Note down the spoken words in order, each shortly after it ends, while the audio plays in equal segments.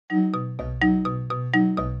The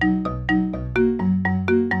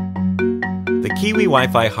Kiwi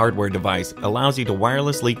Wi-Fi hardware device allows you to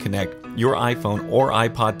wirelessly connect your iPhone or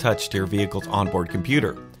iPod Touch to your vehicle's onboard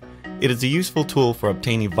computer. It is a useful tool for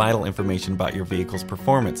obtaining vital information about your vehicle's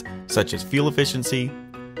performance, such as fuel efficiency,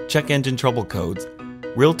 check engine trouble codes,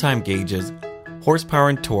 real-time gauges, horsepower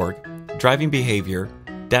and torque, driving behavior,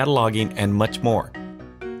 data logging, and much more.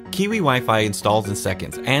 Kiwi Wi-Fi installs in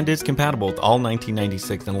seconds and is compatible with all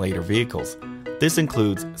 1996 and later vehicles. This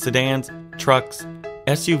includes sedans, trucks,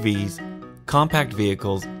 SUVs, compact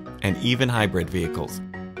vehicles, and even hybrid vehicles.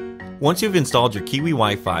 Once you've installed your Kiwi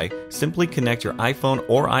Wi-Fi, simply connect your iPhone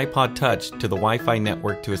or iPod Touch to the Wi-Fi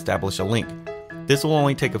network to establish a link. This will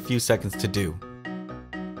only take a few seconds to do.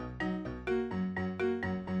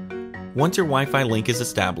 Once your Wi-Fi link is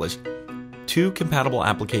established, two compatible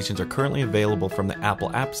applications are currently available from the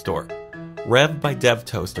Apple App Store: Rev by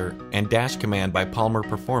DevToaster and Dash Command by Palmer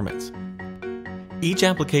Performance. Each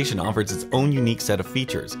application offers its own unique set of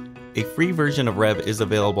features. A free version of Rev is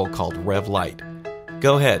available called Rev Lite.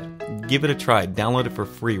 Go ahead, give it a try, download it for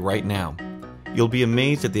free right now. You'll be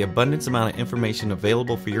amazed at the abundant amount of information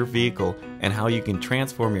available for your vehicle and how you can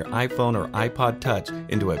transform your iPhone or iPod Touch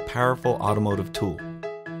into a powerful automotive tool.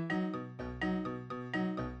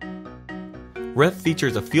 Rev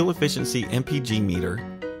features a fuel efficiency MPG meter,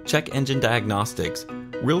 check engine diagnostics,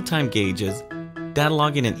 real-time gauges, data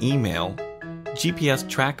logging and email, GPS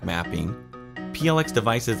track mapping, PLX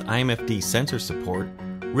Devices IMFD sensor support,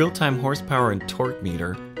 real-time horsepower and torque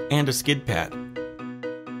meter, and a skid pad.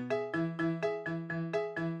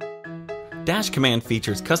 Dash Command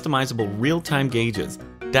features customizable real-time gauges,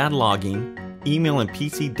 data logging, email and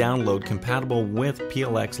PC download compatible with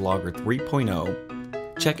PLX Logger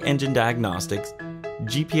 3.0, check engine diagnostics,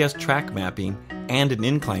 GPS track mapping, and an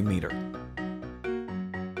incline meter.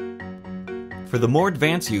 For the more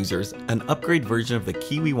advanced users, an upgrade version of the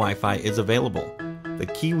Kiwi Wi-Fi is available, the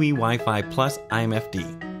Kiwi Wi-Fi Plus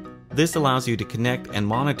IMFD. This allows you to connect and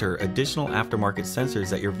monitor additional aftermarket sensors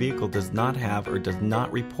that your vehicle does not have or does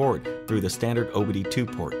not report through the standard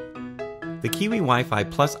OBD2 port. The Kiwi Wi-Fi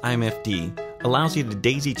Plus IMFD allows you to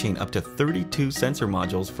daisy chain up to 32 sensor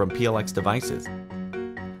modules from PLX Devices.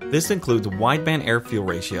 This includes wideband air-fuel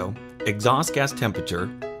ratio, exhaust gas temperature,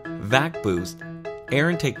 vac boost, air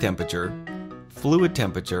intake temperature, fluid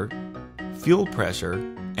temperature, fuel pressure,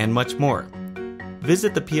 and much more.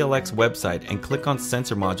 Visit the PLX website and click on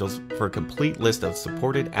Sensor Modules for a complete list of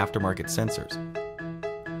supported aftermarket sensors.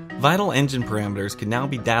 Vital engine parameters can now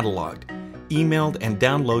be data logged, emailed, and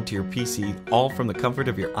downloaded to your PC, all from the comfort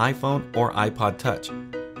of your iPhone or iPod Touch.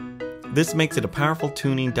 This makes it a powerful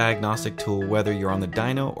tuning diagnostic tool whether you're on the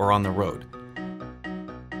dyno or on the road.